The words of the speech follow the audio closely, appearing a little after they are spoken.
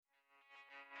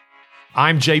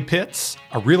I'm Jay Pitts,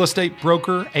 a real estate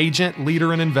broker, agent,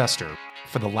 leader, and investor.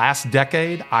 For the last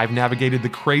decade, I've navigated the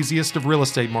craziest of real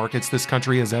estate markets this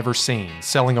country has ever seen,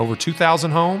 selling over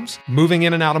 2,000 homes, moving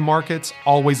in and out of markets,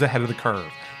 always ahead of the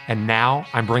curve. And now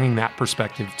I'm bringing that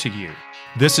perspective to you.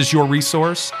 This is your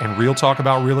resource, and Real Talk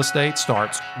About Real Estate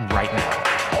starts right now.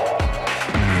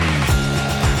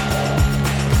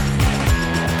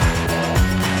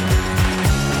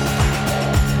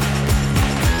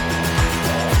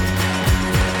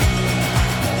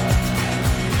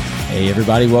 Hey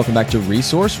everybody, welcome back to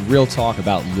Resource, Real Talk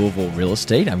About Louisville Real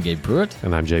Estate. I'm Gabe Pruitt.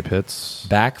 And I'm Jay Pitts.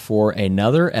 Back for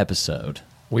another episode.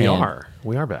 We are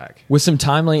back. With some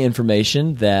timely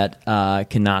information that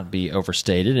cannot be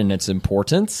overstated in its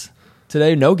importance.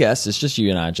 Today, no guests, it's just you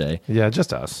and I, Jay. Yeah,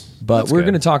 just us. But we're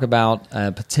going to talk about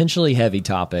a potentially heavy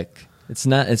topic. It's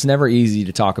never easy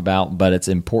to talk about, but it's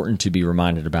important to be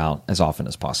reminded about as often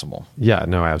as possible. Yeah,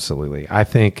 no, absolutely. I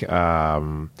think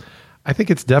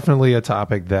it's definitely a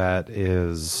topic that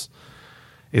is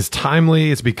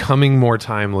timely. It's becoming more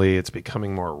timely. It's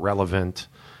becoming more relevant.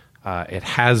 It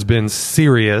has been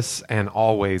serious and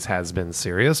always has been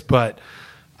serious. But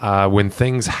when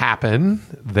things happen,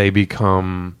 it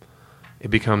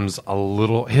hits a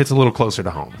little closer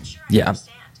to home. Yeah.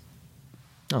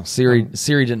 Oh, Siri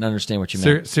didn't understand what you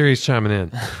meant. Siri's chiming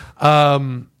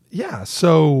in. Yeah,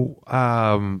 so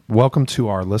welcome to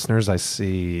our listeners. I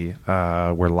see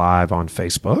we're live on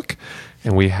Facebook,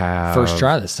 and we have... First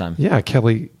try this time. Yeah,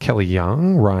 Kelly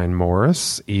Young, Ryan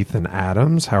Morris, Ethan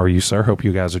Adams. How are you, sir? Hope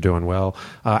you guys are doing well.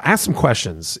 Ask some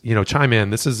questions. Chime in.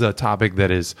 This is a topic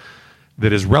that is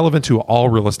relevant to all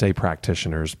real estate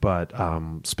practitioners, but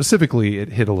specifically it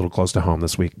hit a little close to home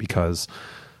this week because...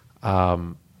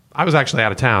 I was actually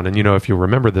out of town, and if you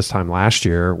remember this time last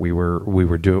year, we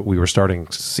were starting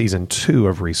season 2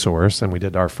 of Resource, and we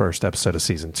did our first episode of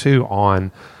season 2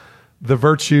 on the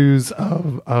virtues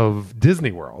of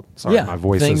Disney World. Sorry, my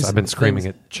voice I've been screaming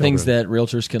at children. Things that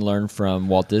realtors can learn from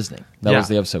Walt Disney. That was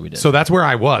the episode we did. So that's where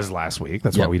I was last week.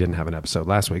 That's why we didn't have an episode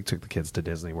last week. Took the kids to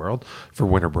Disney World for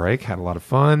winter break. Had a lot of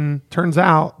fun. Turns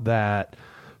out that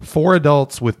 4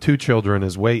 adults with 2 children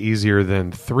is way easier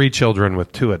than 3 children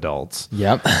with 2 adults.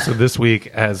 Yep. So this week,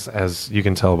 as you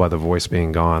can tell by the voice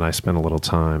being gone, I spent a little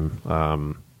time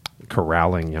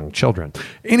corralling young children.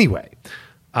 Anyway,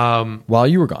 while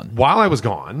you were gone, while I was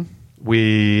gone,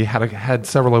 we had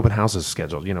several open houses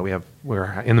scheduled.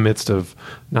 We're in the midst of,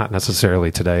 not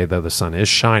necessarily today, though the sun is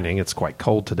shining. It's quite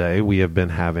cold today. We have been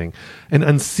having an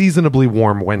unseasonably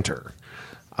warm winter.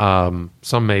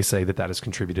 Some may say that has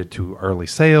contributed to early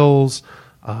sales,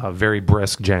 very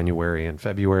brisk January and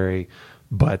February.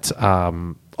 But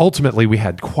ultimately, we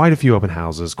had quite a few open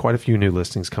houses, quite a few new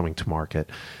listings coming to market.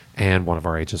 And one of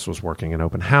our agents was working an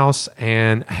open house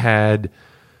and had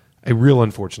a real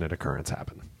unfortunate occurrence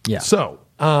happen. Yeah. So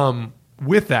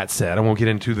with that said, I won't get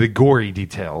into the gory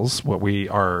details. What we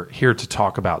are here to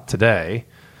talk about today...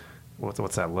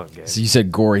 What's that look, Gabe? So you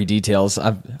said gory details.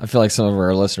 I feel like some of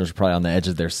our listeners are probably on the edge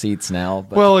of their seats now.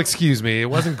 But. Well, excuse me. It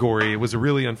wasn't gory. It was a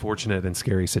really unfortunate and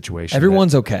scary situation.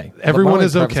 Everyone's okay. Everyone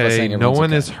is okay. No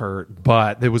one is hurt,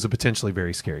 but it was a potentially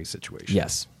very scary situation.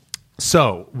 Yes.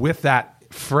 So with that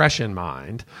fresh in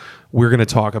mind, we're going to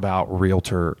talk about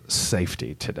Realtor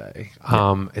Safety today.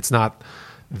 Yeah. It's not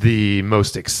the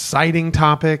most exciting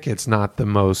topic. It's not the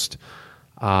most,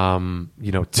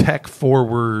 tech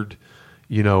forward,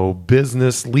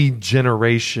 business lead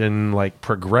generation, like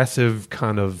progressive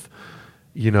kind of,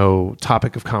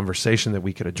 topic of conversation that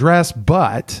we could address,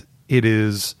 but it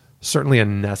is certainly a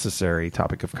necessary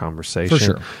topic of conversation. For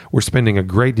sure. We're spending a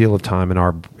great deal of time in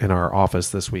our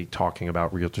office this week talking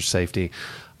about Realtor Safety.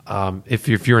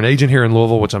 If you're an agent here in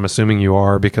Louisville, which I'm assuming you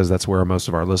are because that's where most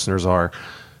of our listeners are,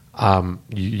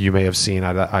 you may have seen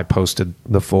I posted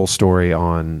the full story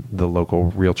on the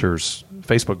local Realtors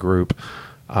Facebook group,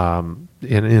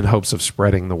 in hopes of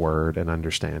spreading the word and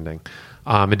understanding.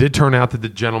 It did turn out that the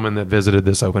gentleman that visited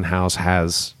this open house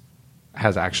has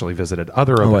actually visited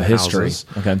other open houses.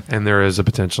 Okay. And there is a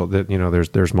potential that,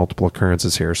 there's multiple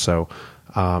occurrences here. So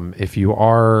if you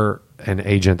are an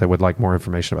agent that would like more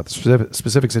information about the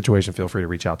specific situation, feel free to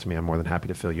reach out to me. I'm more than happy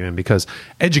to fill you in because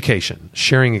education,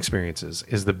 sharing experiences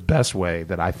is the best way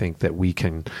that I think that we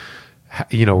can,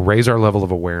 raise our level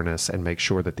of awareness and make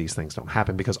sure that these things don't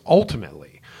happen. Because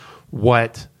ultimately,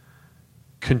 what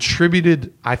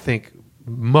contributed, I think,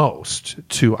 most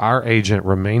to our agent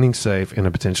remaining safe in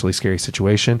a potentially scary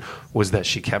situation was that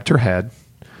she kept her head.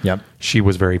 Yep. She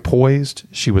was very poised,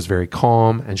 she was very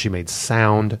calm, and she made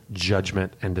sound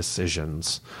judgment and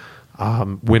decisions.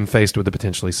 When faced with a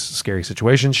potentially scary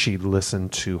situation, she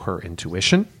listened to her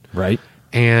intuition. Right.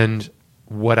 And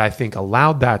what I think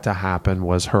allowed that to happen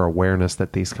was her awareness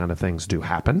that these kind of things do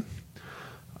happen,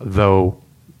 though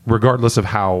regardless of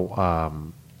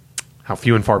how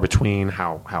few and far between,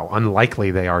 how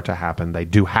unlikely they are to happen, they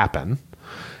do happen.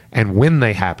 And when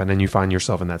they happen and you find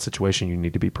yourself in that situation, you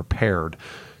need to be prepared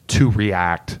to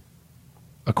react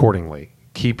accordingly.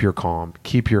 Keep your calm,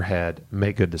 keep your head,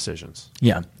 make good decisions.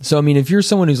 Yeah. So, I mean, if you're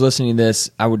someone who's listening to this,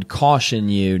 I would caution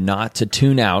you not to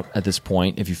tune out at this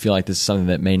point if you feel like this is something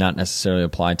that may not necessarily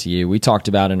apply to you. We talked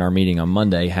about in our meeting on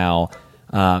Monday how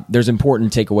there's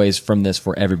important takeaways from this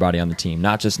for everybody on the team,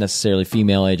 not just necessarily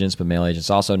female agents, but male agents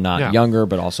also, not younger,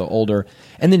 but also older.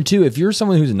 And then, too, if you're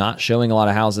someone who's not showing a lot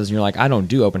of houses and you're like, I don't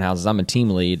do open houses, I'm a team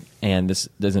lead, and this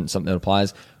isn't something that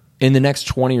applies, in the next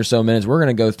 20 or so minutes, we're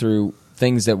going to go through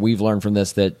things that we've learned from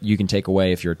this that you can take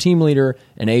away if you're a team leader,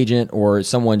 an agent, or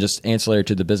someone just ancillary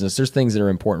to the business. There's things that are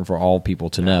important for all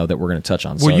people to know that we're going to touch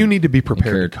on. Well, so you need to be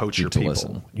prepared to coach your people.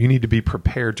 Listen. You need to be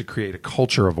prepared to create a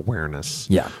culture of awareness.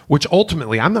 Yeah. Which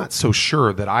ultimately, I'm not so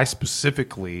sure that I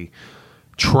specifically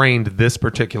trained this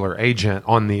particular agent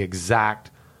on the exact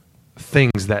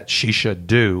things that she should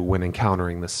do when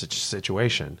encountering this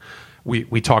situation.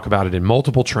 We talk about it in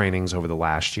multiple trainings over the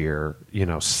last year,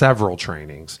 several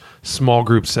trainings, small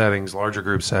group settings, larger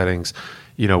group settings.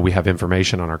 We have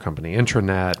information on our company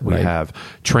intranet. We have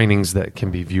trainings that can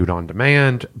be viewed on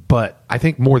demand. But I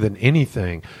think more than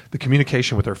anything, the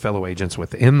communication with our fellow agents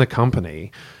within the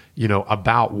company,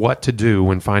 about what to do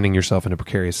when finding yourself in a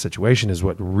precarious situation is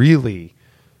what really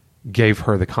gave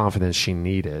her the confidence she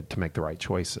needed to make the right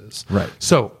choices. Right.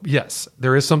 So, yes,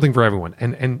 there is something for everyone.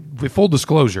 And with full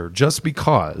disclosure, just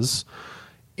because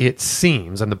it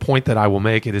seems, and the point that I will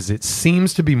make it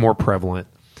seems to be more prevalent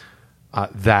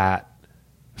that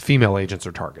female agents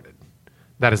are targeted.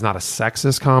 That is not a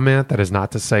sexist comment. That is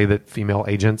not to say that female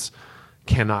agents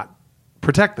cannot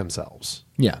protect themselves.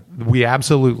 Yeah. We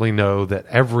absolutely know that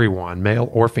everyone, male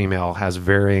or female, has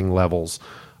varying levels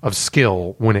of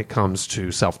skill when it comes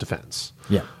to self-defense.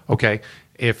 Yeah. Okay.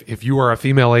 If you are a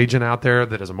female agent out there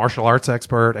that is a martial arts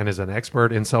expert and is an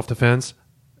expert in self-defense,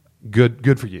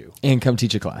 good for you. And come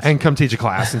teach a class. And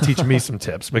teach me some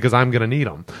tips because I'm going to need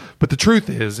them. But the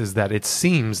truth is that it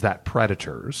seems that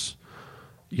predators,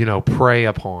 prey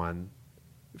upon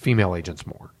female agents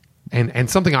more. And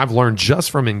something I've learned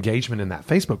just from engagement in that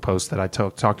Facebook post that I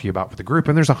talked to you about with the group,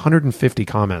 and there's 150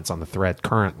 comments on the thread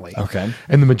currently. Okay.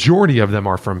 And the majority of them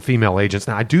are from female agents.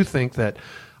 Now, I do think that,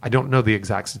 I don't know the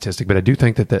exact statistic, but I do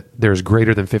think that there's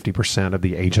greater than 50% of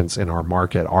the agents in our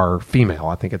market are female.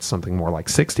 I think it's something more like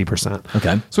 60%.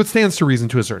 Okay. So it stands to reason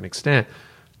to a certain extent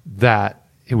that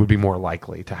it would be more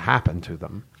likely to happen to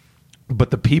them.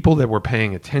 But the people that were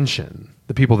paying attention,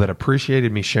 the people that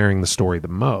appreciated me sharing the story the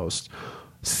most,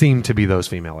 seem to be those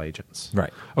female agents.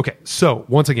 Right. Okay. So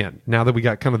once again, now that we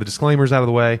got kind of the disclaimers out of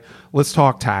the way, let's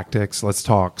talk tactics. Let's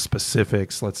talk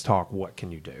specifics. Let's talk what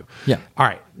can you do. Yeah. All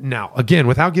right. Now, again,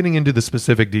 without getting into the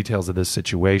specific details of this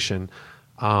situation,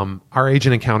 our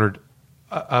agent encountered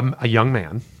a young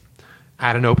man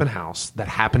at an open house that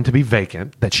happened to be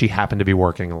vacant, that she happened to be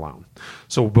working alone.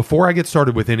 So before I get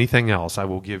started with anything else, I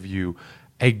will give you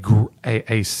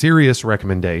a serious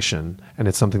recommendation, and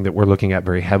it's something that we're looking at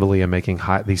very heavily and making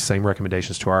these same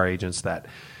recommendations to our agents, that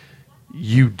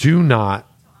you do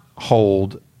not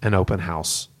hold an open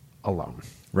house alone.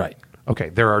 Right. Okay,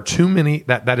 there are too many.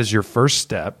 That is your first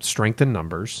step, strengthen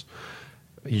numbers.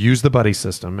 Use the buddy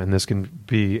system, and this can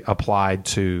be applied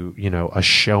to a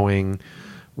showing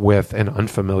with an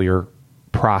unfamiliar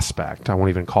prospect. I won't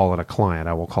even call it a client.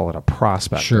 I will call it a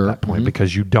prospect at that point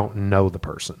because you don't know the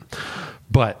person.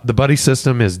 But the buddy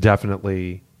system is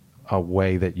definitely a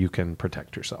way that you can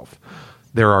protect yourself.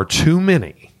 There are too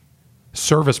many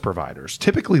service providers,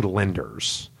 typically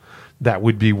lenders, that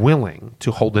would be willing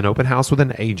to hold an open house with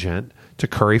an agent to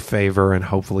curry favor and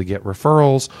hopefully get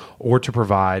referrals, or to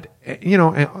provide,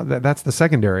 that's the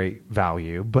secondary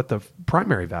value. But the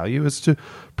primary value is to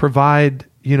provide,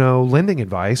 lending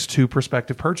advice to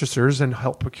prospective purchasers and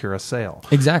help procure a sale.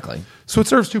 Exactly. So it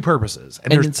serves two purposes.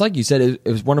 And it's like you said, it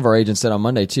was one of our agents said on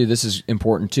Monday too, this is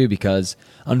important too, because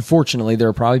unfortunately there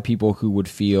are probably people who would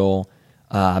feel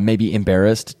maybe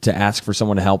embarrassed to ask for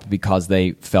someone to help because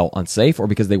they felt unsafe or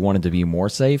because they wanted to be more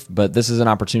safe. But this is an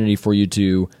opportunity for you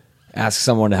to ask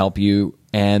someone to help you,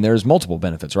 and there's multiple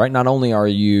benefits, right? Not only are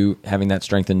you having that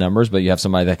strength in numbers, but you have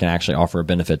somebody that can actually offer a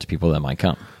benefit to people that might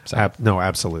come. So. No,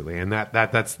 absolutely. And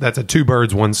that's a two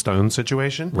birds, one stone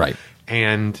situation. Right.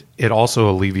 And it also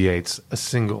alleviates the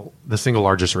single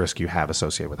largest risk you have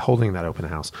associated with holding that open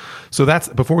house. So that's,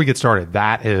 before we get started,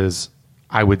 that is,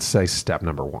 I would say, step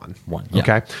number one. Yeah.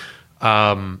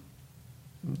 Okay.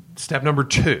 Step number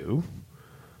two,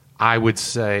 I would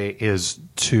say is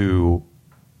to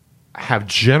have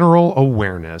general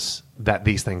awareness that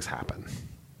these things happen.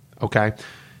 Okay?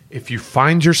 If you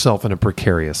find yourself in a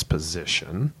precarious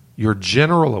position, your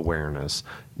general awareness,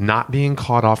 not being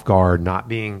caught off guard, not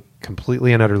being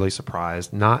completely and utterly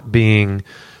surprised, not being,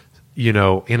 in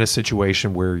a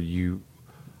situation where you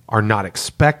are not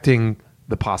expecting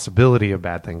the possibility of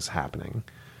bad things happening.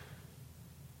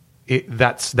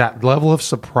 That level of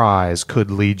surprise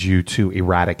could lead you to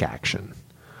erratic action.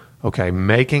 Okay,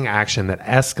 making action that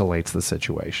escalates the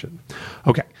situation.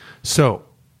 Okay, so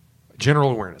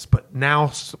general awareness, but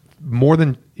now more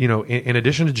than, in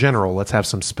addition to general, let's have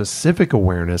some specific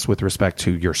awareness with respect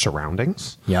to your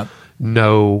surroundings. Yep.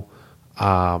 Know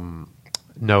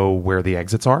where the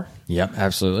exits are. Yep,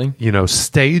 absolutely.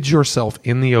 Stage yourself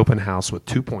in the open house with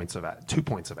 2 points of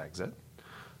exit.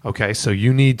 Okay, so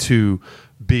you need to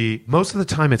be, most of the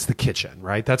time it's the kitchen,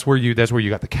 right? That's where you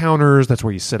got the counters. That's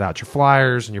where you sit out your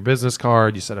flyers and your business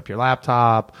card. You set up your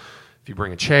laptop. If you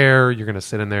bring a chair, you're going to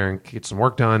sit in there and get some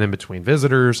work done in between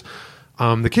visitors.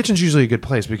 The kitchen's usually a good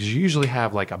place because you usually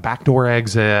have like a back door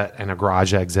exit and a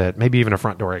garage exit, maybe even a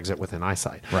front door exit within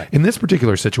eyesight. Right. In this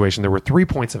particular situation, there were 3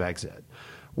 points of exit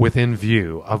within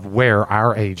view of where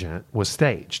our agent was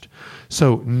staged.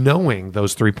 So knowing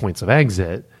those 3 points of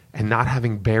exit and not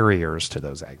having barriers to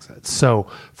those exits. So,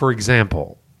 for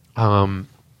example,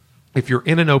 if you're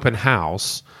in an open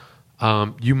house,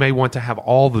 you may want to have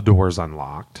all the doors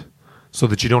unlocked so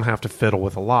that you don't have to fiddle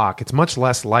with a lock. It's much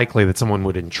less likely that someone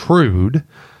would intrude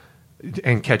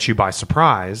and catch you by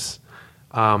surprise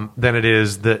than it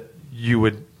is that you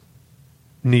would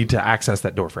need to access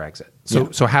that door for exit.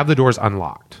 So have the doors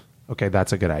unlocked. Okay,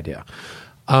 that's a good idea.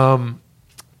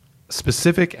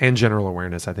 Specific and general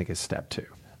awareness, I think, is step 2.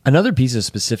 Another piece of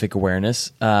specific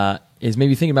awareness is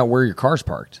maybe thinking about where your car's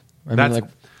parked.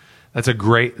 That's a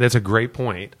great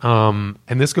point. And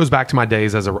this goes back to my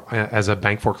days as a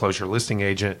bank foreclosure listing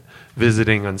agent,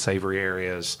 visiting unsavory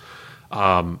areas,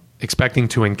 expecting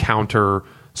to encounter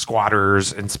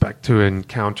squatters,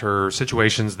 encounter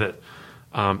situations that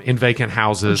in vacant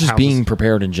houses. Just being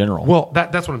prepared in general. Well,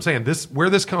 that's what I'm saying. Where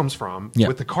this comes from,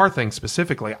 with the car thing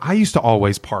specifically, I used to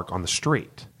always park on the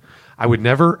street. I would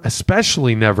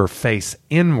especially never face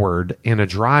inward in a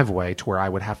driveway to where I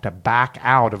would have to back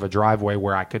out of a driveway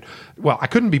where I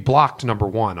couldn't be blocked, number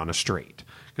one, on a street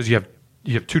because you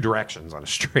have 2 directions on a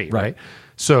street, right?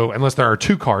 So unless there are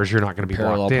 2 cars, you're not going to be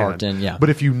parallel parked in. Yeah. But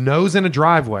if you nose in a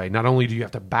driveway, not only do you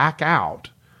have to back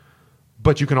out,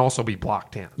 but you can also be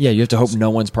blocked in. Yeah, you have to hope no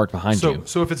one's parked behind you.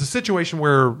 So if it's a situation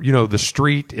where, the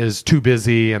street is too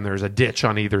busy and there's a ditch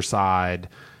on either side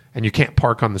and you can't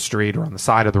park on the street or on the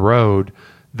side of the road,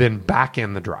 then back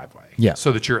in the driveway. Yeah.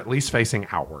 So that you're at least facing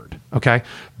outward. Okay.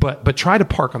 But try to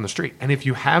park on the street. And if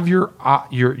you have your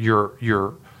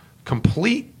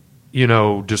complete,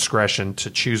 discretion to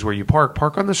choose where you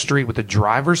park on the street with the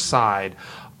driver's side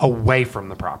away from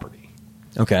the property.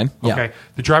 Okay. Yeah. Okay.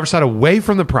 The driver's side away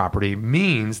from the property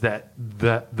means that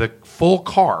the full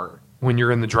car, when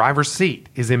you're in the driver's seat,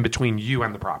 is in between you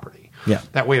and the property. Yeah.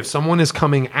 That way, if someone is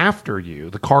coming after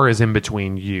you, the car is in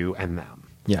between you and them.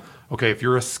 Yeah. Okay. If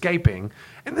you're escaping,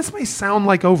 and this may sound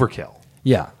like overkill.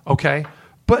 Yeah. Okay.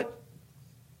 But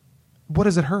what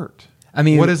does it hurt? I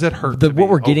mean, what does it hurt? What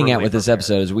we're getting at with this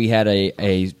episode is we had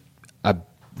a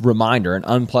reminder, an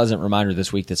unpleasant reminder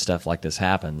this week that stuff like this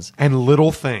happens. And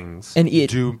little things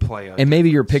do play a And maybe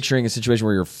you're picturing a situation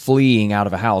where you're fleeing out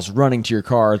of a house, running to your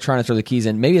car, trying to throw the keys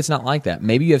in. Maybe it's not like that.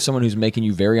 Maybe you have someone who's making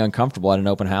you very uncomfortable at an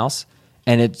open house,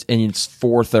 and it's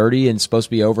 4:30 and it's supposed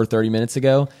to be over 30 minutes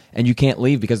ago, and you can't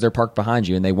leave because they're parked behind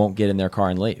you and they won't get in their car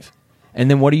and leave. And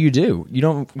then what do? You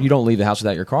don't leave the house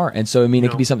without your car. And so, it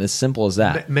could be something as simple as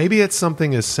that. Maybe it's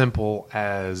something as simple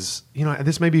as,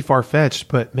 this may be far-fetched,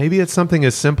 but maybe it's something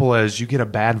as simple as you get a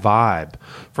bad vibe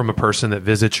from a person that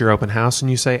visits your open house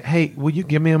and you say, hey, will you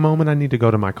give me a moment? I need to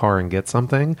go to my car and get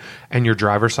something. And your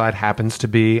driver's side happens to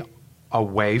be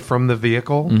away from the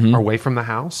vehicle, or away from the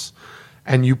house.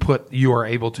 And you are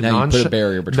able to put a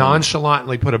barrier between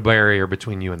nonchalantly put a barrier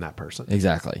between you and that person.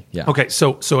 Exactly. Yeah. Okay.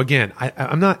 So again,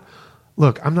 I'm not.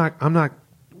 Look,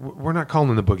 we're not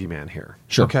calling the boogeyman here.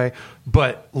 Sure. Okay.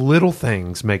 But little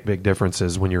things make big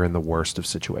differences when you're in the worst of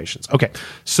situations. Okay.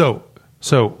 So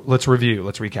let's review.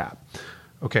 Let's recap.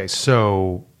 Okay.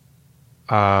 So,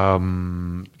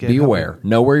 be aware.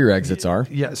 Know where your exits are.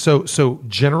 Yeah. So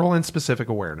general and specific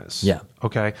awareness. Yeah.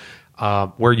 Okay.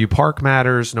 Where you park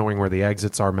matters. Knowing where the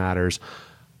exits are matters.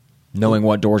 Knowing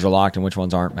what doors are locked and which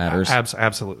ones aren't matters.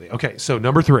 Absolutely. Okay. So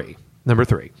number three.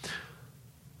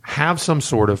 Have some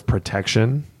sort of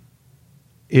protection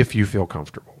if you feel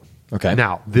comfortable. Okay.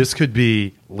 Now, this could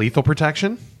be lethal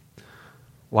protection.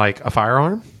 like a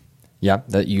firearm. Yeah,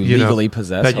 that you You know, legally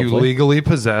possess. that you hopefully. legally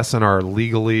possess and are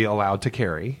legally allowed to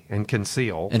carry and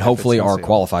conceal, And if hopefully it's are concealed.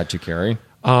 qualified to carry.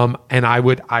 And I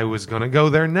was going to go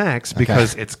there next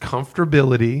because it's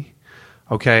comfortability,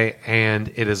 okay,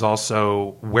 and it is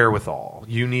also wherewithal.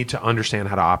 You need to understand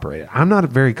how to operate it. I'm not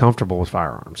very comfortable with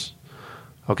firearms,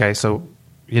 okay, so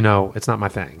it's not my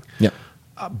thing. Yep.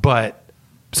 But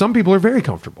some people are very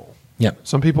comfortable. Yep.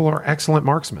 Some people are excellent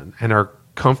marksmen and are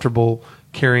comfortable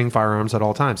carrying firearms at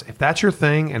all times. If that's your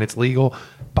thing and it's legal,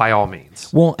 by all means.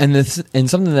 Well, and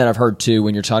something that I've heard too,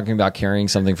 when you're talking about carrying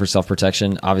something for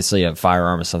self-protection, obviously a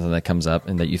firearm is something that comes up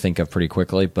and that you think of pretty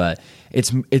quickly, but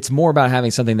it's more about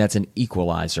having something that's an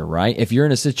equalizer, right? If you're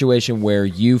in a situation where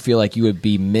you feel like you would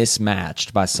be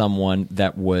mismatched by someone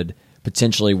that would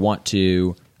potentially want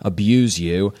to abuse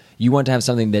you, you want to have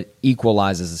something that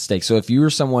equalizes the stakes. So if you're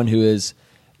someone who is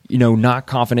not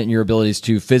confident in your abilities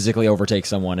to physically overtake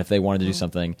someone if they wanted to do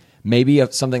something, maybe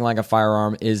something like a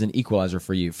firearm is an equalizer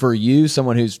for you. For you,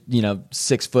 someone who's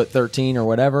 6'13" or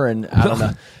whatever, and I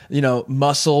don't know,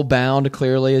 muscle bound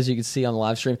clearly, as you can see on the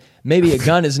live stream. Maybe a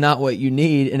gun is not what you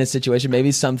need in a situation.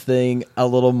 Maybe something a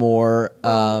little more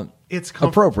it's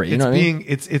appropriate. You know what I mean?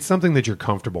 It's something that you're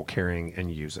comfortable carrying and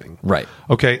using. Right.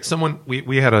 Okay.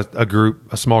 We had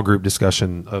a small group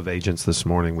discussion of agents this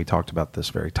morning. We talked about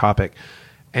this very topic.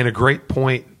 And a great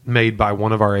point made by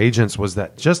one of our agents was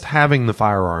that just having the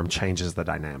firearm changes the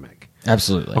dynamic.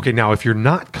 Absolutely. Okay, now if you're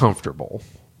not comfortable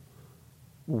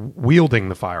wielding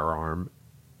the firearm,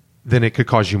 then it could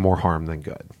cause you more harm than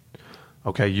good.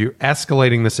 Okay, you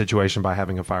escalating the situation by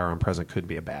having a firearm present could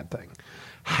be a bad thing.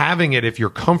 Having it, if you're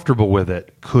comfortable with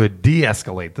it, could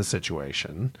de-escalate the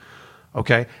situation.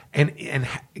 Okay, and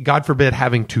God forbid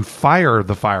having to fire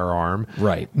the firearm,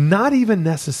 right? Not even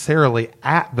necessarily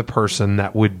at the person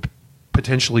that would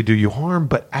potentially do you harm,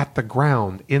 but at the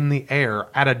ground, in the air,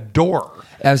 at a door,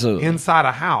 absolutely, inside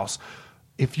a house.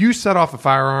 If you set off a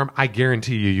firearm, I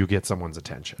guarantee you get someone's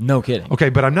attention. No kidding. Okay,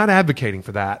 but I'm not advocating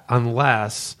for that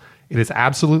unless it is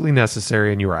absolutely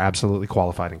necessary and you are absolutely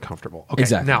qualified and comfortable. Okay,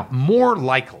 exactly. Now, more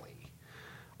likely,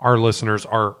 our listeners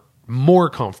are more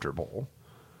comfortable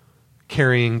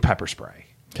carrying pepper spray,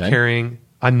 carrying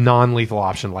a non-lethal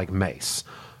option like mace,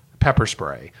 pepper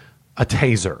spray, a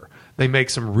taser. They make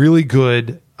some really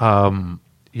good,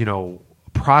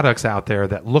 products out there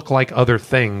that look like other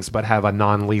things but have a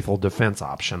non-lethal defense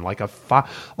option, like a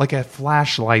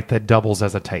flashlight that doubles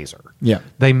as a taser. Yeah,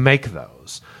 they make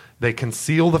those. They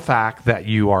conceal the fact that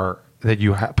you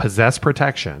possess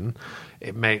protection.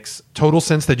 It makes total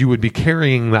sense that you would be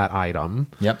carrying that item.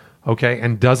 Yep. Okay,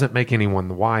 and doesn't make anyone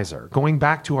the wiser. Going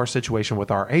back to our situation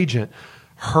with our agent,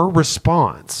 her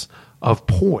response of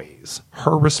poise,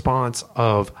 her response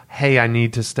of, hey, I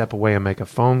need to step away and make a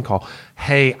phone call.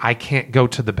 Hey, I can't go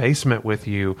to the basement with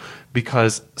you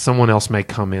because someone else may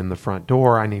come in the front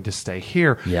door. I need to stay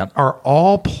here. Yep. Are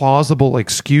all plausible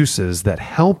excuses that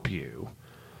help you,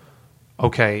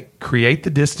 okay, create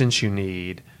the distance you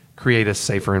need, create a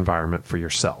safer environment for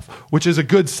yourself, which is a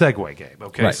good segue, Gabe.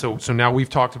 Okay, right. So now we've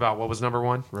talked about, what was number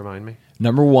one? Remind me.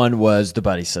 Number one was the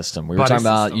buddy system. We were talking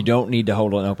about you don't need to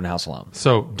hold an open house alone.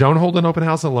 So don't hold an open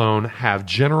house alone. Have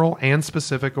general and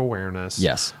specific awareness.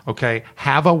 Yes. Okay.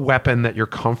 Have a weapon that you're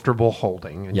comfortable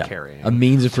holding and carrying. A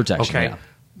means of protection. Okay. Yeah.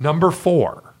 Number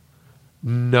 4,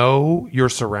 know your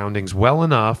surroundings well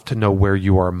enough to know where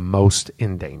you are most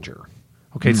in danger.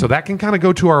 Okay, so that can kind of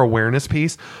go to our awareness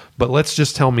piece, but let's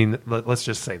just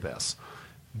say this.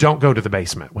 Don't go to the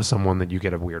basement with someone that you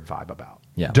get a weird vibe about.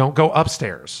 Yeah. Don't go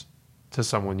upstairs to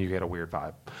someone you get a weird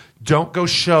vibe. Don't go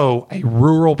show a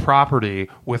rural property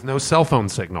with no cell phone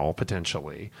signal,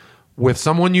 potentially, with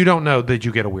someone you don't know that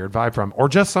you get a weird vibe from, or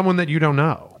just someone that you don't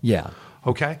know. Yeah.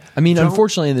 Okay? I mean,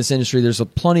 unfortunately, in this industry, there's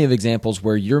plenty of examples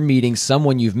where you're meeting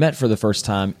someone you've met for the first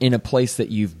time in a place that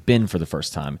you've been for the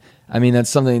first time. I mean,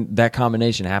 that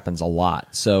combination happens a lot.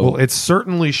 So, well, it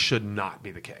certainly should not be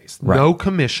the case. Right. No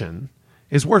commission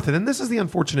is worth it. And this is the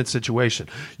unfortunate situation.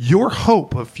 Your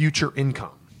hope of future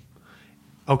income,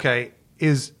 okay,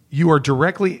 is you are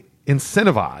directly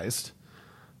incentivized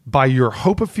by your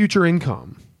hope of future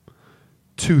income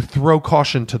to throw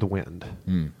caution to the wind.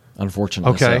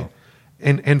 Unfortunately, okay. So.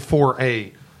 And for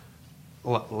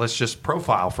let's just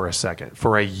profile for a second.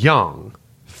 For a young,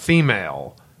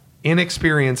 female,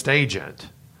 inexperienced agent,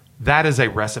 that is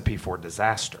a recipe for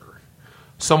disaster.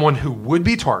 Someone who would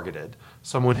be targeted,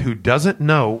 someone who doesn't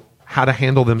know how to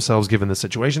handle themselves given the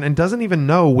situation and doesn't even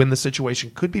know when the situation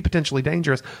could be potentially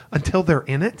dangerous until they're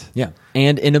in it. Yeah.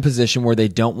 And in a position where they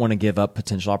don't want to give up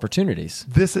potential opportunities.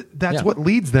 That's what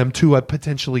leads them to a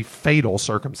potentially fatal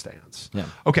circumstance. Yeah.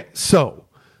 Okay, so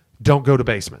don't go to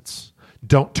basements.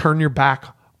 Don't turn your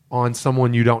back on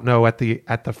someone you don't know at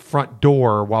the front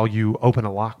door while you open a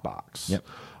lockbox. Yep.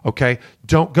 Okay?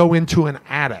 Don't go into an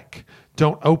attic.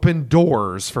 Don't open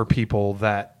doors for people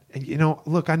that,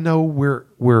 look, I know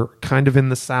we're kind of in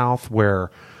the South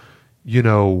where,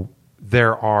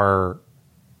 there are,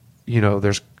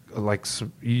 there's like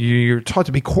you're taught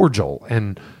to be cordial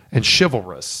and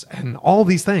chivalrous and all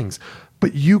these things,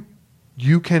 but you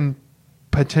can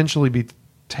potentially be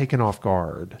taken off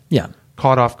guard. Yeah.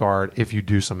 Caught off guard if you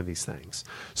do some of these things.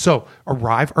 So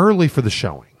arrive early for the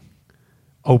showing.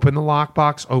 Open the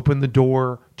lockbox, open the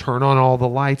door, turn on all the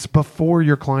lights before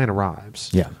your client arrives.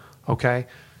 Yeah. Okay?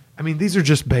 I mean, these are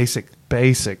just basic,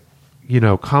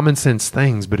 common sense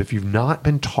things, but if you've not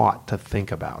been taught to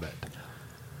think about it,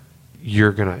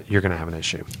 you're gonna have an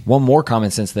issue. One more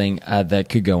common sense thing that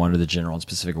could go under the general and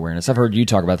specific awareness, I've heard you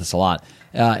talk about this a lot,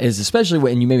 is especially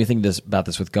when you made me think about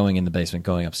this with going in the basement,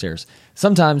 going upstairs.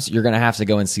 Sometimes you're going to have to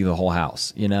go and see the whole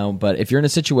house, but if you're in a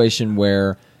situation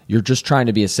where you're just trying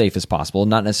to be as safe as possible,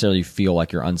 not necessarily feel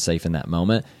like you're unsafe in that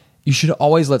moment, you should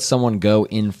always let someone go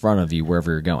in front of you wherever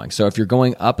you're going. So if you're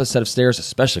going up a set of stairs,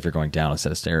 especially if you're going down a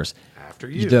set of stairs, after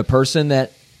you, the person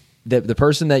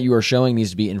that you are showing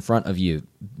needs to be in front of you.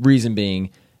 Reason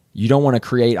being, you don't want to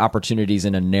create opportunities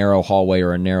in a narrow hallway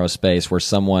or a narrow space where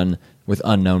someone with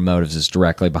unknown motives is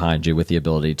directly behind you with the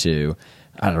ability to,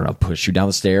 push you down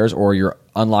the stairs, or you're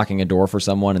unlocking a door for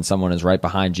someone and someone is right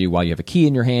behind you while you have a key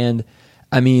in your hand.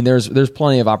 I mean, there's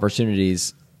plenty of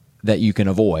opportunities that you can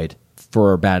avoid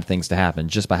for bad things to happen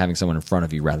just by having someone in front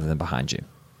of you rather than behind you.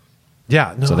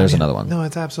 Yeah. No, so there's another one. No,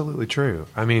 it's absolutely true.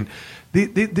 I mean,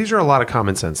 these are a lot of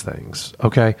common sense things.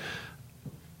 Okay.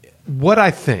 What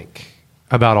I think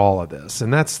about all of this,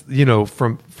 and that's, we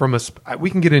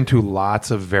can get into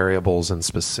lots of variables and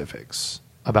specifics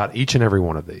about each and every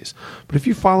one of these. But if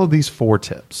you follow these 4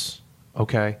 tips,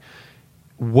 okay,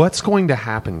 what's going to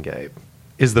happen, Gabe,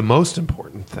 is the most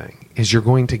important thing is you're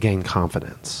going to gain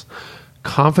confidence.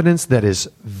 Confidence that is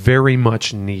very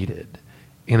much needed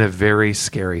in a very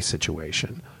scary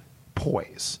situation.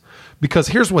 Poise. Because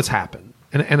here's what's happened.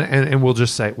 And we'll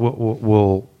just say,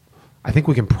 we'll I think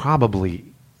we can probably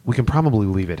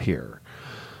leave it here.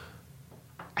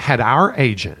 Had our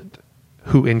agent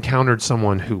who encountered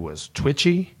someone who was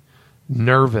twitchy,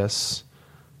 nervous,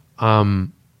 very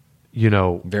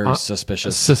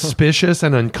suspicious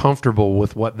and uncomfortable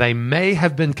with what they may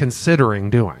have been considering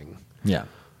doing. Yeah.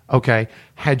 Okay.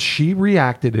 Had she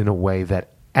reacted in a way that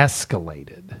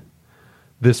escalated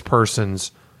this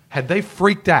person's, had they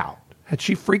freaked out, had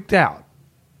she freaked out,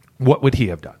 what would he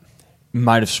have done?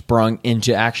 Might have sprung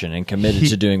into action and committed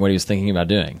to doing what he was thinking about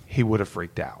doing. He would have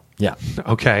freaked out. Yeah.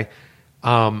 Okay.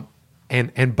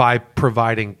 And by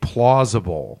providing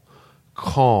plausible,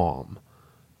 calm,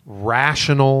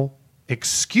 rational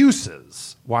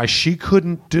excuses why she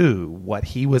couldn't do what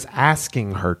he was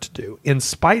asking her to do, in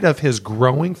spite of his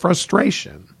growing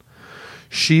frustration,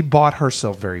 she bought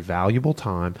herself very valuable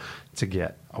time to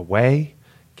get away,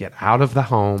 get out of the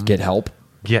home, get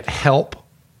help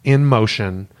in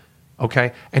motion.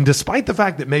 Okay. And despite the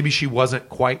fact that maybe she wasn't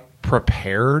quite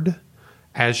prepared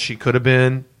as she could have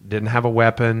been, didn't have a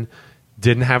weapon,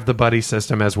 didn't have the buddy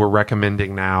system as we're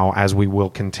recommending now, as we will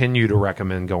continue to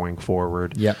recommend going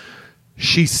forward. Yep.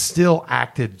 She still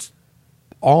acted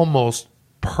almost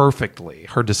perfectly.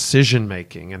 Her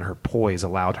decision-making and her poise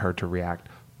allowed her to react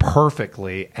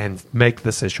perfectly and make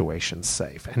the situation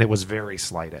safe. And it was very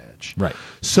slight edge. Right.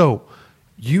 So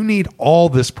you need all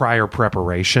this prior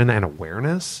preparation and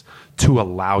awareness to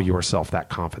allow yourself that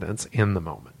confidence in the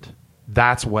moment.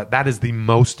 That is the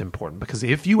most important, because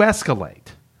if you escalate,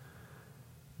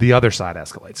 the other side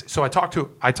escalates. So I talked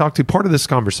to part of this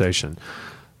conversation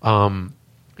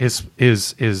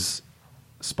is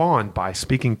spawned by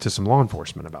speaking to some law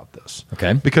enforcement about this.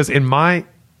 Okay. Because in my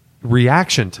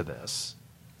reaction to this,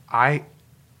 I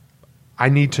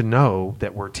need to know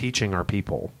that we're teaching our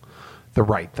people the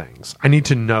right things. I need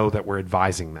to know that we're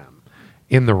advising them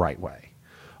in the right way.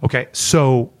 Okay.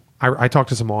 So I talked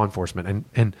to some law enforcement,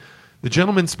 and the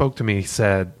gentleman spoke to me,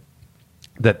 said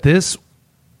that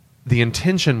the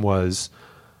intention was,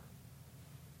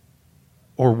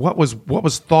 or what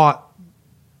was thought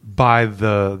by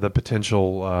the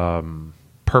potential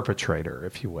perpetrator,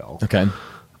 if you will, okay,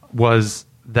 was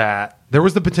that there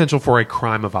was the potential for a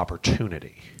crime of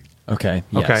opportunity. Okay.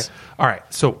 Yes. Okay. All right.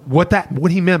 So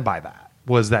what he meant by that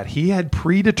was that he had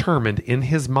predetermined in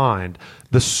his mind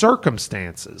the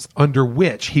circumstances under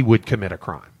which he would commit a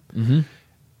crime. Mm-hmm.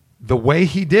 The way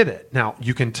he did it. Now,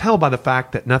 you can tell by the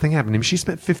fact that nothing happened to him. She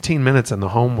spent 15 minutes in the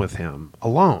home with him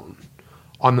alone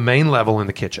on the main level in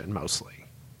the kitchen, mostly.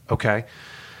 Okay.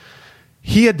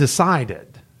 he had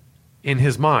decided in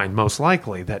his mind, most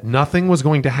likely, that nothing was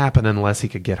going to happen unless he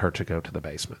could get her to go to the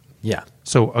basement. Yeah.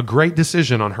 So a great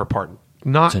decision on her part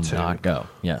not to not go.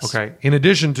 Yes. Okay. In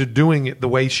addition to doing it the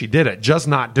way she did it, just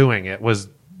not doing it was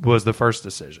the first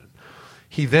decision.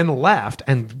 He then left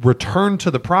and returned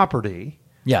to the property.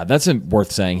 Yeah, that's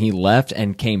worth saying. He left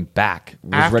and came back,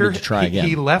 was ready to try again.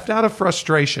 He left out of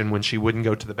frustration when she wouldn't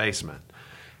go to the basement.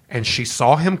 And she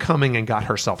saw him coming and got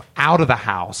herself out of the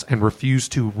house and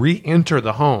refused to re-enter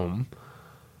the home,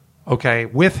 okay,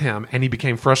 with him, and he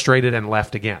became frustrated and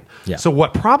left again. Yeah. So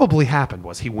what probably happened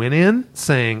was he went in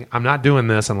saying, I'm not doing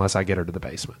this unless I get her to the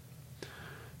basement.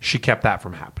 She kept that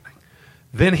from happening.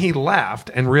 Then he left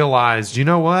and realized, you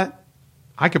know what?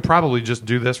 I could probably just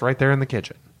do this right there in the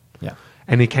kitchen. Yeah.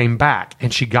 And he came back,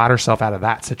 and she got herself out of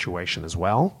that situation as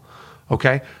well,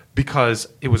 okay? Because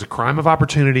it was a crime of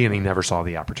opportunity, and he never saw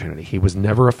the opportunity. He was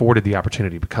never afforded the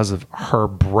opportunity because of her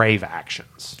brave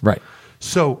actions. Right.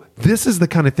 So this is the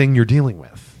kind of thing you're dealing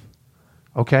with,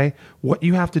 okay? What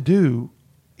you have to do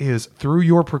is, through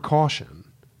your precaution,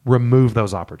 remove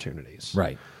those opportunities.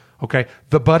 Right. Okay?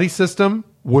 The buddy system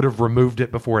would have removed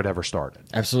it before it ever started.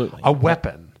 Absolutely. A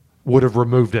weapon would have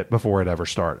removed it before it ever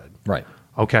started. Right.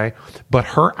 Okay? But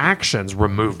her actions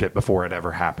removed it before it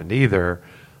ever happened either.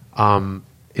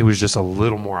 It was just a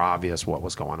little more obvious what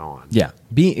was going on. Yeah.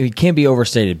 It can't be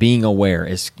overstated. Being aware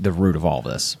is the root of all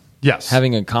this. Yes.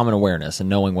 Having a common awareness and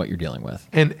knowing what you're dealing with.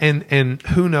 And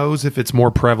who knows if it's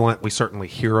more prevalent. We certainly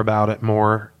hear about it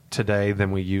more today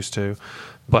than we used to.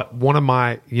 But one of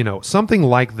my, something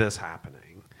like this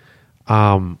happening,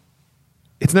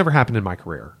 it's never happened in my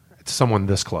career. It's someone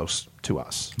this close to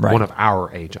us, right. One of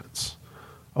our agents.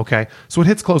 Okay? So it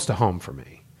hits close to home for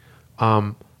me.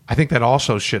 I think that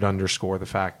also should underscore the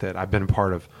fact that I've been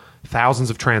part of thousands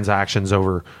of transactions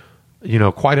over,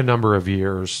 quite a number of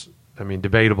years. I mean,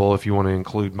 debatable if you want to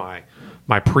include my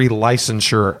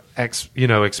pre-licensure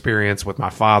experience with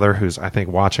my father, who's I think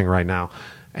watching right now,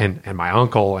 and my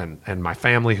uncle and my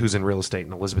family who's in real estate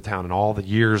in Elizabethtown, and all the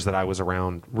years that I was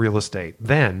around real estate.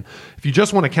 Then, if you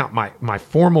just want to count my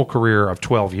formal career of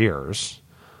 12 years,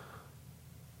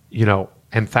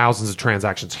 and thousands of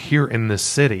transactions here in this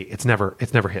city, it's never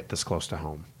hit this close to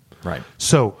home. Right.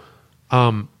 So,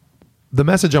 the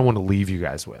message I want to leave you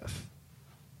guys with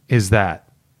is that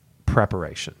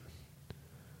preparation.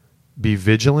 Be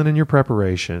vigilant in your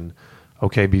preparation.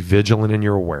 Okay, be vigilant in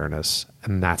your awareness,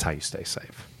 and that's how you stay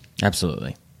safe.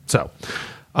 Absolutely. So,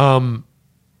 that's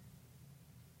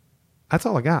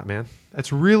all I got, man.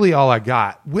 That's really all I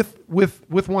got, with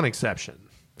one exception.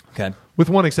 Okay. With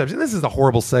one exception. This is a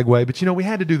horrible segue, but we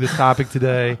had to do this topic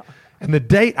today, and the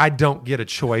date I don't get a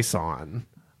choice on.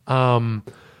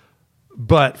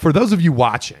 But for those of you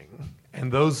watching, and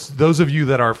those of you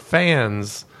that are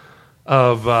fans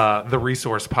of the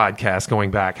Resource podcast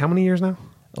going back, how many years now?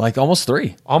 Like almost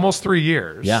 3. Almost 3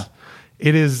 years. Yeah.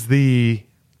 It is the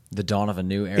dawn of a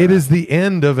new era. It is the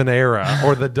end of an era,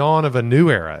 or the dawn of a new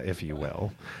era, if you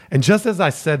will. And just as I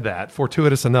said that,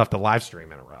 fortuitous enough, the live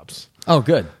stream interrupts. Oh,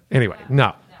 good. Anyway,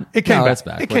 no. It came back. It's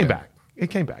back. It came back. It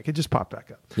came back. It just popped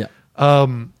back up. Yeah.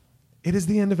 It is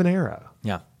the end of an era.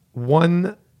 Yeah.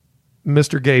 One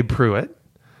Mr. Gabe Pruitt.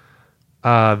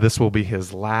 This will be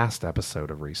his last episode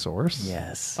of Resource.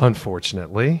 Yes.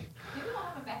 Unfortunately.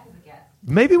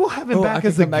 Maybe we'll have him back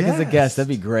as a guest. Maybe we'll have him back as a guest. That'd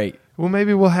be great. Well,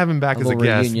 maybe we'll have him back as a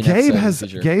guest.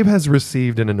 Gabe has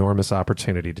received an enormous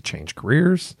opportunity to change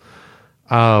careers.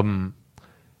 We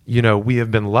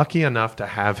have been lucky enough to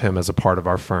have him as a part of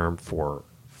our firm for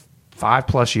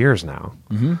 5+ years now.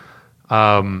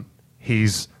 Mm-hmm.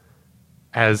 He's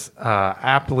as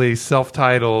aptly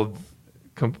self-titled,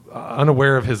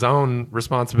 unaware of his own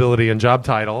responsibility and job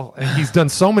title, and he's done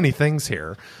so many things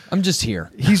here. I'm just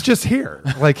here. He's just here.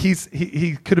 Like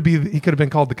he could have been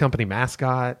called the company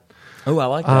mascot. Oh, I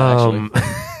like that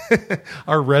actually.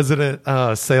 Our resident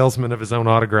salesman of his own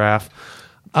autograph.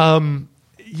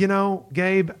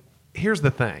 Gabe, here's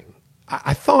the thing.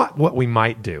 I thought what we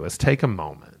might do is take a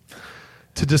moment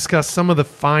to discuss some of the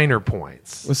finer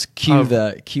points. Let's cue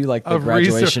the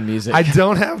graduation music. I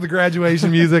don't have the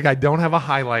graduation music. I don't have a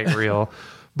highlight reel.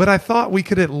 But I thought we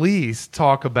could at least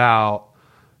talk about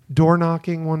door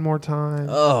knocking one more time.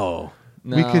 Oh,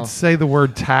 no. We could say the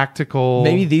word tactical.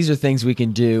 Maybe these are things we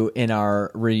can do in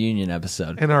our reunion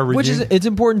episode. It's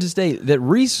important to state that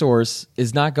Resource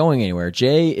is not going anywhere.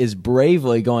 Jay is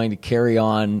bravely going to carry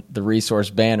on the Resource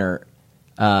banner.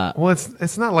 Well,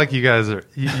 it's not like you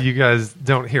guys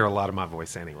don't hear a lot of my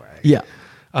voice anyway. Yeah.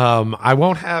 I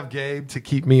won't have Gabe to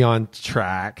keep me on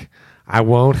track. I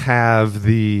won't have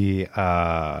the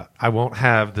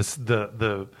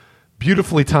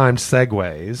beautifully timed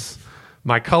segues.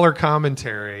 my color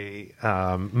commentary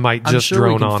might I'm just sure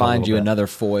drone we can on. find you bit. another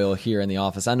foil here in the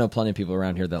office. I know plenty of people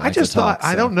around here that like I just to talk. thought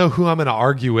I don't know who I'm going to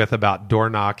argue with about door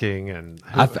knocking, and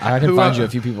I can find you a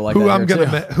few people like who that I'm here,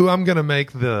 gonna too. who I'm going to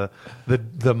make the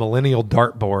millennial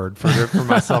dartboard for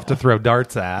myself to throw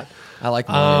darts at. I like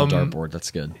the dartboard.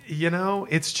 That's good.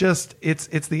 It's just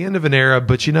it's the end of an era,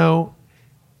 but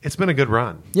it's been a good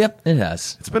run. Yep, it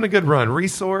has. It's been a good run.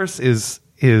 Resource is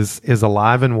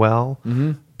alive and well,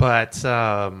 but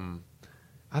I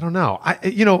don't know.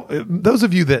 Those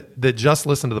of you that just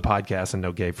listen to the podcast and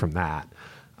know Gabe from that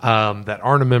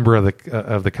aren't a member of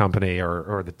the company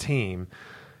or the team,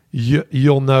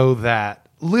 you'll know that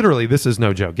literally this is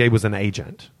no joke. Gabe was an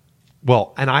agent,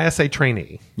 well, an ISA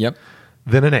trainee. Yep.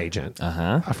 Then an agent.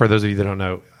 Uh-huh. For those of you that don't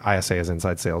know, ISA is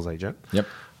inside sales agent. Yep.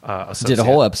 Associate. Did a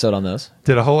whole episode on those.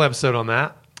 Did a whole episode on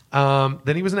that.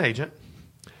 Then he was an agent.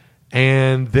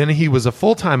 And then he was a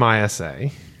full-time ISA.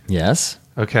 Yes.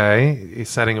 Okay. He's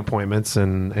setting appointments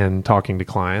and talking to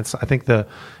clients. I think the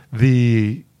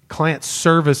client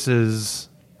support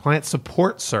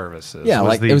services. Yeah,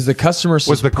 it was the customer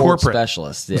support was the corporate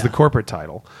specialist. Yeah. Was the corporate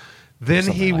title. Then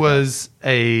Something he like was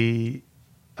a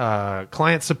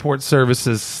client support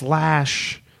services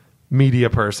 / media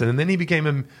person. And then he became a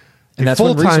And that's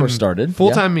when Resource started.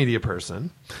 Full-time media person.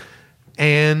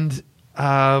 And,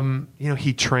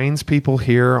 he trains people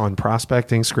here on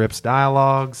prospecting scripts,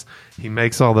 dialogues. He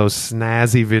makes all those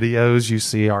snazzy videos you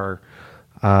see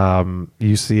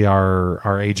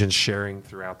our agents sharing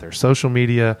throughout their social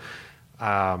media.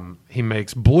 He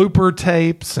makes blooper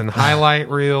tapes and highlight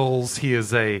reels. He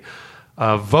is a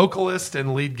vocalist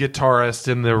and lead guitarist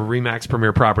in the Remax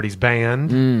Premier Properties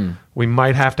band. We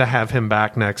might have to have him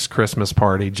back next Christmas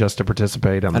party just to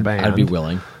participate on the band. I'd be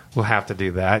willing. We'll have to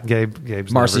do that.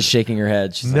 Gabe's Marcy's shaking her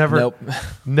head. She's never, like,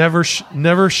 nope.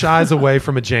 never shies away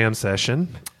from a jam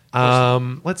session.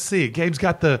 Let's see. Gabe's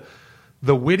got the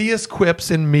wittiest quips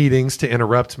in meetings to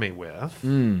interrupt me with.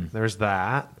 There's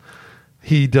that.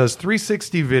 He does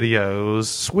 360 videos,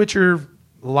 switcher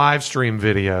live stream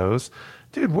videos.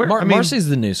 Dude, Marcy's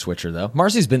the new switcher, though.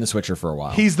 Marcy's been the switcher for a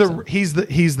while. He's the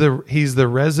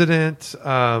resident,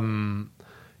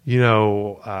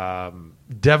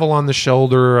 devil on the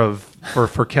shoulder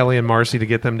for Kelly and Marcy to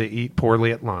get them to eat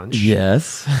poorly at lunch.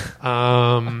 Yes.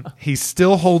 He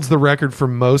still holds the record for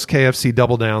most KFC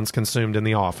Double Downs consumed in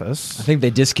the office. I think they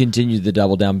discontinued the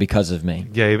double down because of me.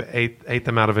 Gabe ate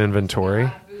them out of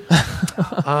inventory.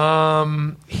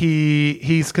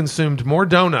 He's consumed more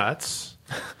donuts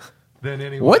than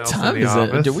anyone What else time in the is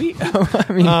office. it? Do we? I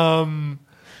mean,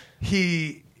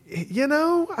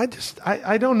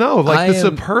 I don't know. Like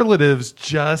superlatives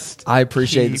just I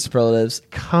appreciate the keep superlatives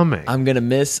coming. I'm gonna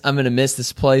miss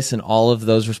this place and all of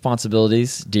those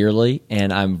responsibilities dearly,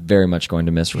 and I'm very much going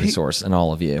to miss Resource and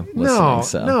all of you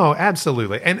listening. No,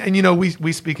 absolutely. And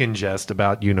we speak in jest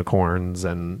about unicorns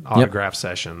and autograph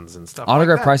sessions and stuff.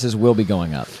 Autograph like that. prices will be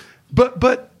going up.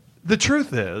 But the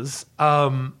truth is,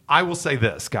 I will say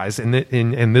this, guys, and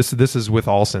this is with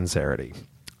all sincerity.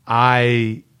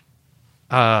 Gabe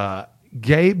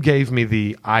gave me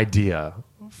the idea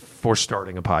for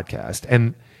starting a podcast,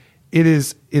 and it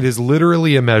is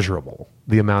literally immeasurable,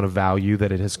 the amount of value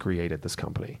that it has created this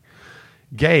company.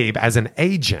 Gabe, as an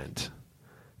agent,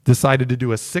 decided to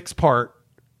do a 6-part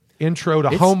intro to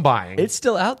home buying. It's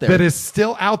still out there. That is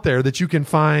still out there that you can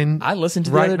find. I listened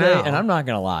to the other day, and I'm not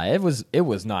going to lie, it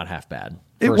was not half bad.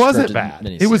 It wasn't bad.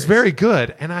 It was very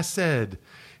good. And I said,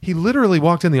 he literally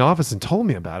walked in the office and told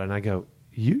me about it. And I go,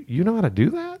 you know how to do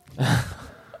that?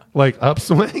 Like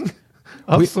upswing?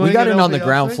 We got in on the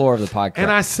ground floor of the podcast.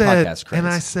 And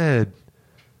I said,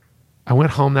 I went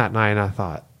home that night and I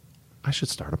thought, I should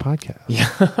start a podcast.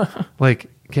 Yeah. Like,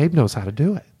 Gabe knows how to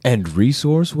do it. And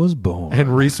Resource was born.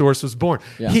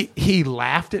 Yeah. He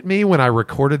laughed at me when I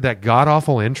recorded that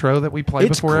god-awful intro that we play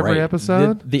before every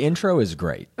episode. The intro is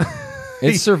great.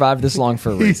 It survived this long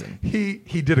for a reason.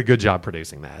 He did a good job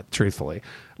producing that, truthfully.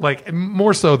 Like,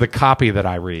 more so the copy that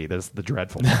I read is the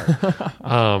dreadful part.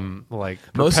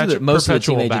 Most of the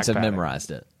team agents have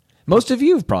memorized it. Most of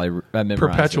you have probably memorized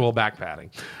perpetual backpatting.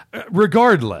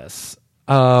 Regardless,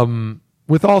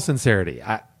 with all sincerity,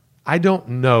 I don't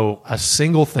know a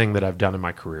single thing that I've done in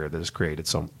my career that has created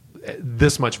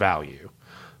this much value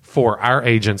for our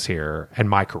agents here and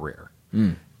my career.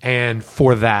 And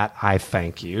for that, I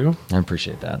thank you. I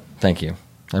appreciate that. Thank you.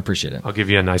 I appreciate it. I'll give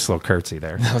you a nice little curtsy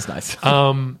there. That was nice.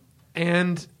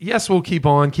 And yes, we'll keep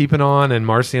on keeping on, and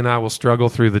Marcy and I will struggle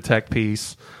through the tech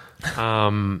piece. We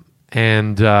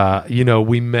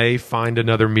may find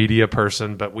another media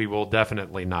person, but we will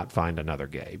definitely not find another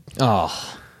Gabe.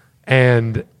 Oh.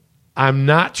 And I'm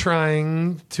not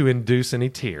trying to induce any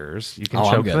tears. You can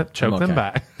choke them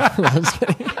back. I'm just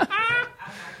kidding.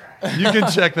 You can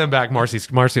check them back.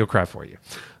 Marcy will cry for you.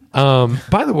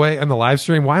 By the way, on the live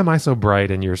stream, why am I so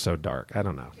bright and you're so dark? I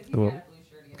don't know.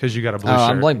 Because you got a blue shirt.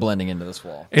 I'm like blending into this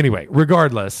wall. Anyway,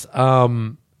 regardless,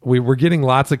 we're getting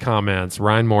lots of comments.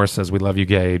 Ryan Morris says, we love you,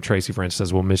 Gabe. Tracy French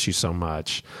says, we'll miss you so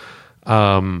much.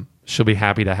 She'll be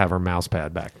happy to have her mouse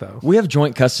pad back, though. We have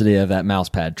joint custody of that mouse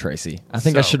pad, Tracy. I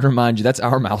think I should remind you, that's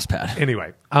our mouse pad.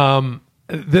 Anyway,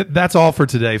 that's all for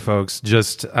today, folks.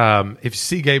 Just if you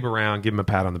see Gabe around, give him a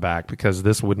pat on the back, because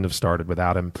this wouldn't have started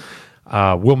without him.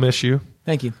 We'll miss you.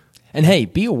 Thank you. And hey,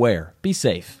 be aware. Be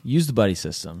safe. Use the buddy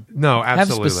system. No,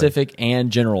 absolutely. Have specific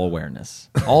and general awareness.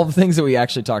 All the things that we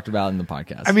actually talked about in the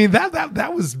podcast. I mean,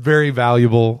 that was very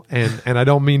valuable, and I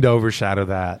don't mean to overshadow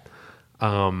that.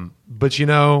 But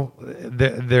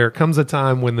there comes a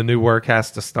time when the new work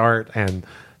has to start, and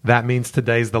that means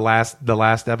today's the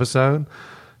last episode.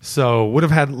 So would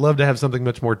have loved to have something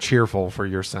much more cheerful for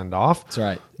your send off. That's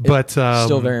right. But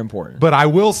still very important. But I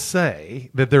will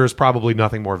say that there is probably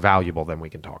nothing more valuable than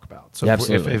we can talk about. So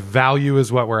if value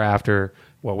is what we're after,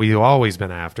 what we've always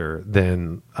been after,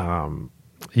 then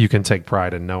you can take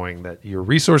pride in knowing that your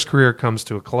resource career comes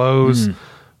to a close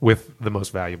with the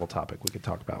most valuable topic we could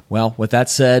talk about. Well, with that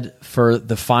said, for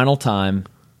the final time,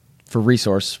 for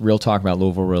Resource, Real Talk About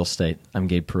Louisville Real Estate, I'm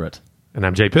Gabe Pruitt. And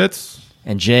I'm Jay Pitts.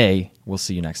 And Jay, we'll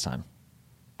see you next time.